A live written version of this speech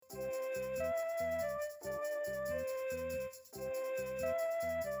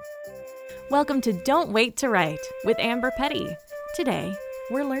Welcome to Don't Wait to Write with Amber Petty. Today,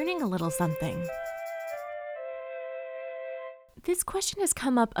 we're learning a little something. This question has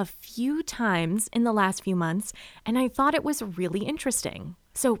come up a few times in the last few months, and I thought it was really interesting.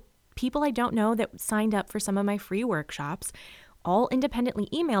 So, people I don't know that signed up for some of my free workshops all independently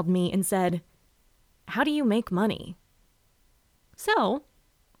emailed me and said, "How do you make money?" So,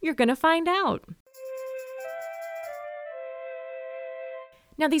 you're going to find out.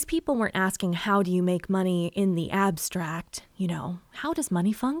 Now, these people weren't asking, how do you make money in the abstract? How does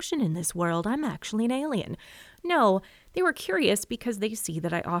money function in this world? I'm actually an alien. No, they were curious because they see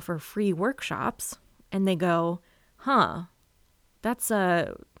that I offer free workshops and they go, that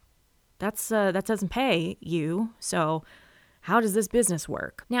doesn't pay you. So how does this business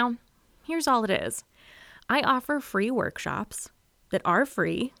work? Now, here's all it is. I offer free workshops that are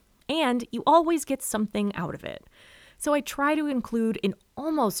free and you always get something out of it. So I try to include in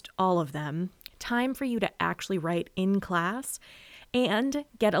almost all of them time for you to actually write in class and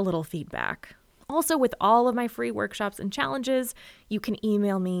get a little feedback. Also, with all of my free workshops and challenges, you can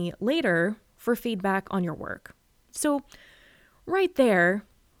email me later for feedback on your work. So right there,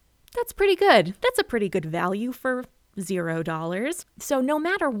 that's pretty good. That's a pretty good value for $0. So no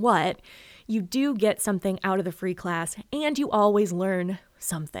matter what, you do get something out of the free class and you always learn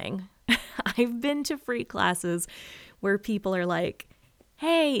something. I've been to free classes where people are like,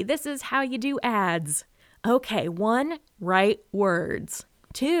 hey, this is how you do ads. Okay, 1, write words.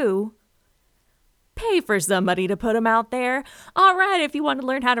 2, pay for somebody to put them out there. All right, if you want to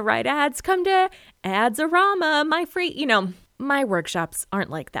learn how to write ads, come to Adsarama, my free, my workshops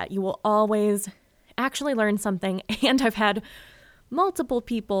aren't like that. You will always actually learn something. And I've had multiple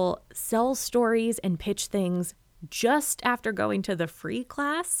people sell stories and pitch things just after going to the free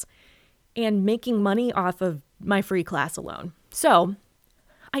class and making money off of my free class alone. So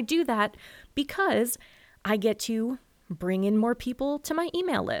I do that because I get to bring in more people to my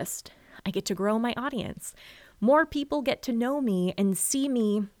email list. I get to grow my audience. More people get to know me and see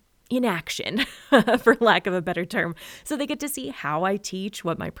me in action, for lack of a better term. So they get to see how I teach,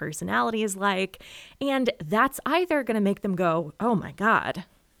 what my personality is like. And that's either going to make them go, oh my God,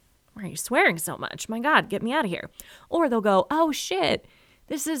 why are you swearing so much? My God, get me out of here. Or they'll go, oh shit,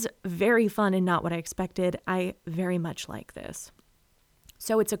 this is very fun and not what I expected. I very much like this.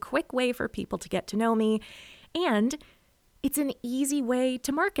 So it's a quick way for people to get to know me, and it's an easy way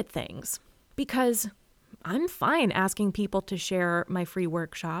to market things because I'm fine asking people to share my free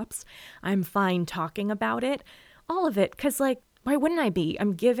workshops. I'm fine talking about it, all of it, because why wouldn't I be?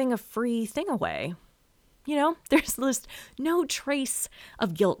 I'm giving a free thing away. There's just no trace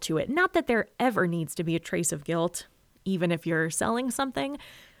of guilt to it. Not that there ever needs to be a trace of guilt, even if you're selling something,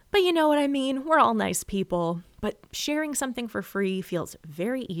 but you know what I mean? We're all nice people, but sharing something for free feels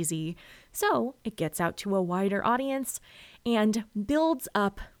very easy. So it gets out to a wider audience and builds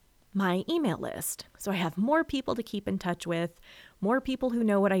up my email list. So I have more people to keep in touch with, more people who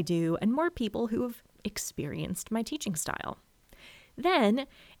know what I do, and more people who have experienced my teaching style. Then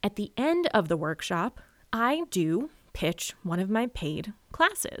at the end of the workshop, I do pitch one of my paid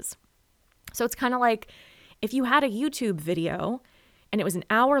classes. So it's kind of like if you had a YouTube video and it was an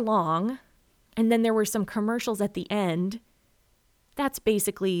hour long and then there were some commercials at the end, that's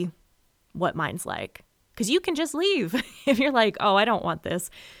basically what mine's like. Because you can just leave. If you're like, oh, I don't want this,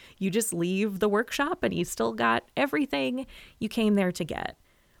 you just leave the workshop and you still got everything you came there to get.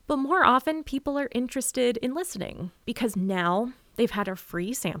 But more often, people are interested in listening because now they've had a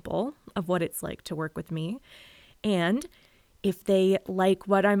free sample of what it's like to work with me. And if they like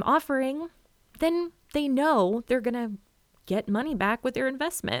what I'm offering, then they know they're going to get money back with their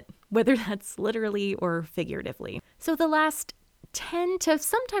investment, whether that's literally or figuratively. So the last 10 to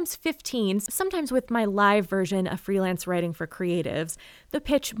sometimes 15, sometimes with my live version of freelance writing for creatives, the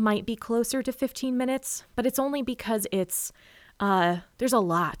pitch might be closer to 15 minutes, but it's only because there's a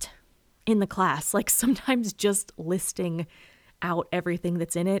lot in the class. Sometimes just listing out everything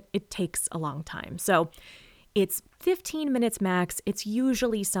that's in it, it takes a long time. So it's 15 minutes max. It's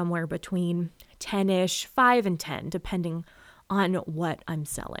usually somewhere between 10-ish, 5 and 10, depending on what I'm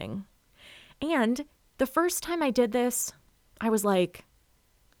selling. And the first time I did this, I was like,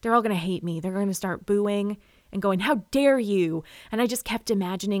 they're all going to hate me. They're going to start booing and going, how dare you? And I just kept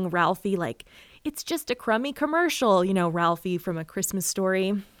imagining Ralphie it's just a crummy commercial. Ralphie from A Christmas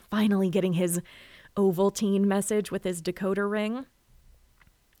Story, finally getting his Ovaltine message with his decoder ring.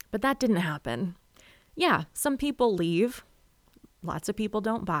 But that didn't happen. Yeah, some people leave. Lots of people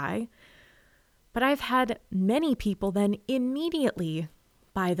don't buy. But I've had many people then immediately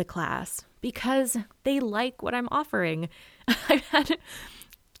buy the class because they like what I'm offering. I've had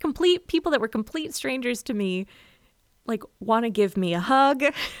complete people that were complete strangers to me, like want to give me a hug,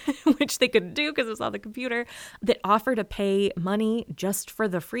 which they couldn't do because it was on the computer, that offer to pay money just for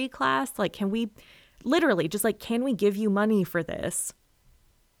the free class. Like, can we literally just like, can we give you money for this?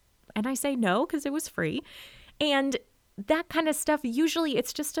 And I say no, because it was free. And that kind of stuff, usually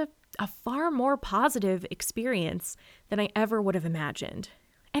it's just a far more positive experience than I ever would have imagined.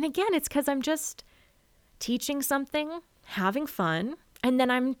 And again, it's because I'm just teaching something, having fun, and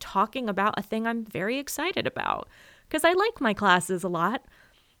then I'm talking about a thing I'm very excited about because I like my classes a lot.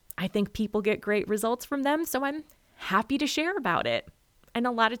 I think people get great results from them, so I'm happy to share about it. And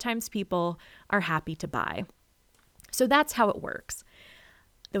a lot of times people are happy to buy. So that's how it works.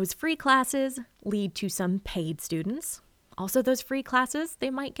 Those free classes lead to some paid students. Also, those free classes, they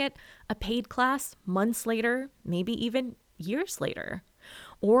might get a paid class months later, maybe even years later.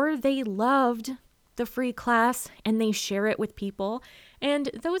 Or they loved the free class and they share it with people, and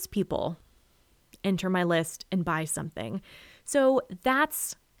those people enter my list and buy something. So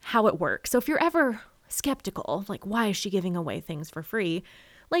that's how it works. So if you're ever skeptical, like, why is she giving away things for free?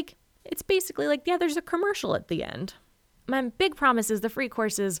 Like, it's basically like, yeah, there's a commercial at the end. My big promise is the free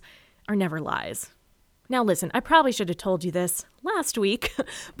courses are never lies. Now listen, I probably should have told you this last week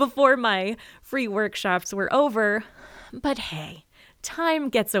before my free workshops were over, but hey, time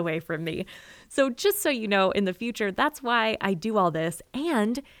gets away from me. So just so you know, in the future, that's why I do all this,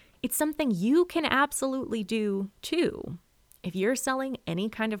 and it's something you can absolutely do too. If you're selling any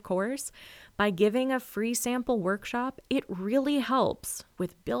kind of course, by giving a free sample workshop, it really helps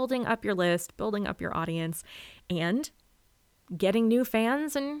with building up your list, building up your audience, and getting new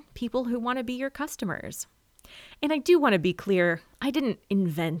fans and people who want to be your customers. And I do want to be clear, I didn't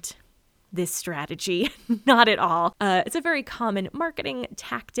invent this strategy, not at all. It's a very common marketing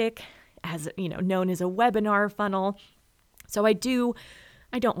tactic, as you know, known as a webinar funnel. So I don't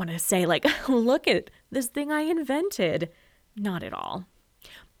want to say like, look at this thing I invented. Not at all.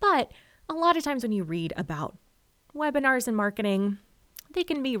 But a lot of times when you read about webinars and marketing, they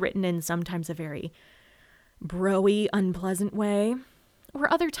can be written in sometimes a very bro-y, unpleasant way,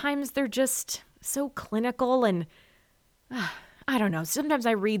 or other times they're just so clinical and I don't know. Sometimes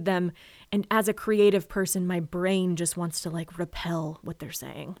I read them and as a creative person, my brain just wants to like repel what they're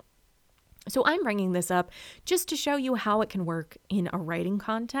saying. So I'm bringing this up just to show you how it can work in a writing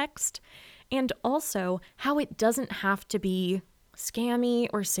context and also how it doesn't have to be scammy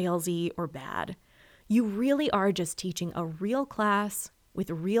or salesy or bad. You really are just teaching a real class with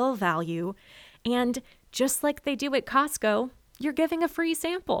real value, and just like they do at Costco, you're giving a free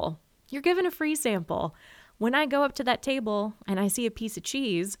sample. You're given a free sample. When I go up to that table and I see a piece of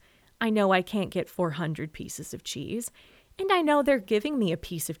cheese, I know I can't get 400 pieces of cheese, and I know they're giving me a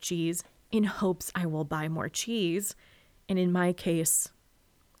piece of cheese in hopes I will buy more cheese, and in my case,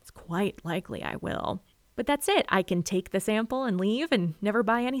 it's quite likely I will. But that's it. I can take the sample and leave and never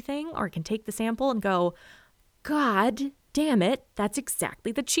buy anything, or I can take the sample and go, God damn it, that's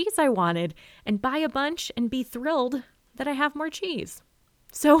exactly the cheese I wanted, and buy a bunch and be thrilled that I have more cheese.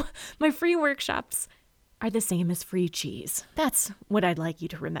 So my free workshops are the same as free cheese. That's what I'd like you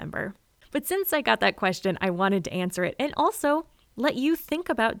to remember. But since I got that question, I wanted to answer it and also let you think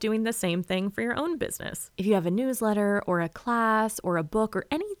about doing the same thing for your own business. If you have a newsletter or a class or a book or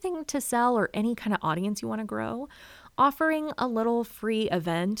anything to sell or any kind of audience you want to grow, offering a little free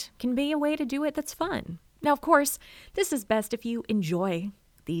event can be a way to do it that's fun. Now, of course, this is best if you enjoy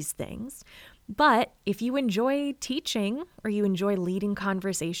these things. But if you enjoy teaching or you enjoy leading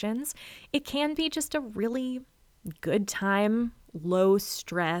conversations, it can be just a really good time, low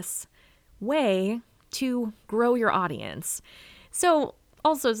stress way to grow your audience. So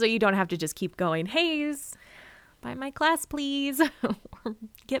also, so you don't have to just keep going, hey, buy my class, please, or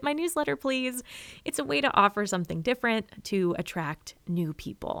get my newsletter, please. It's a way to offer something different to attract new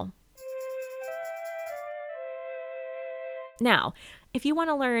people. Now, if you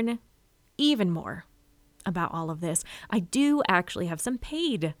want to learn even more about all of this, I do actually have some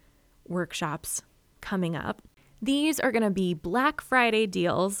paid workshops coming up. These are going to be Black Friday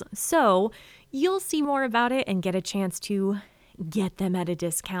deals, so you'll see more about it and get a chance to get them at a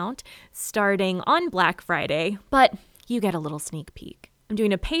discount starting on Black Friday, but you get a little sneak peek. I'm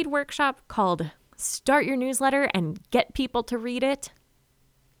doing a paid workshop called Start Your Newsletter and Get People to Read It.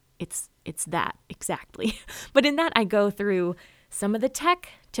 It's that, exactly. But in that, I go through some of the tech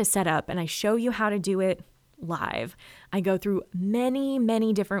to set up and I show you how to do it live. I go through many,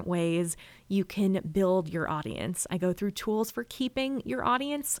 many different ways you can build your audience. I go through tools for keeping your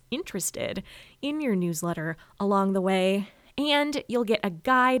audience interested in your newsletter along the way, and you'll get a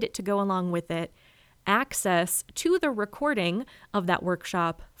guide to go along with it access to the recording of that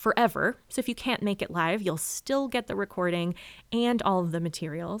workshop forever. So if you can't make it live, you'll still get the recording and all of the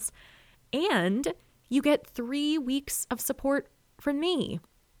materials. And you get 3 weeks of support from me.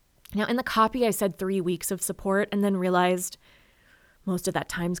 Now, in the copy, I said 3 weeks of support and then realized most of that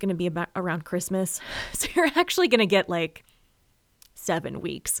time is going to be about around Christmas. So you're actually going to get like 7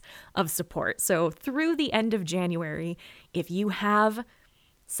 weeks of support. So through the end of January, if you have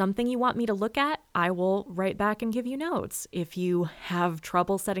something you want me to look at, I will write back and give you notes. If you have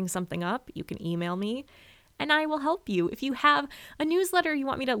trouble setting something up, you can email me and I will help you. If you have a newsletter you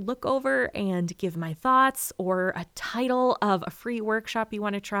want me to look over and give my thoughts, or a title of a free workshop you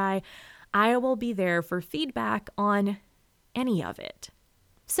want to try, I will be there for feedback on any of it.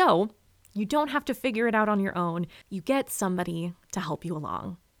 So you don't have to figure it out on your own. You get somebody to help you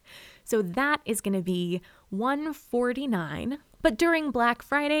along. So that is going to be $149, but during Black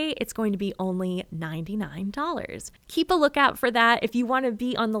Friday, it's going to be only $99. Keep a lookout for that. If you want to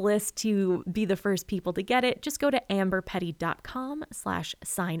be on the list to be the first people to get it, just go to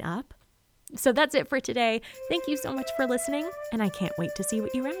amberpetty.com/sign up. So that's it for today. Thank you so much for listening, and I can't wait to see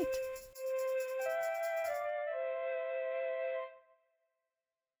what you write.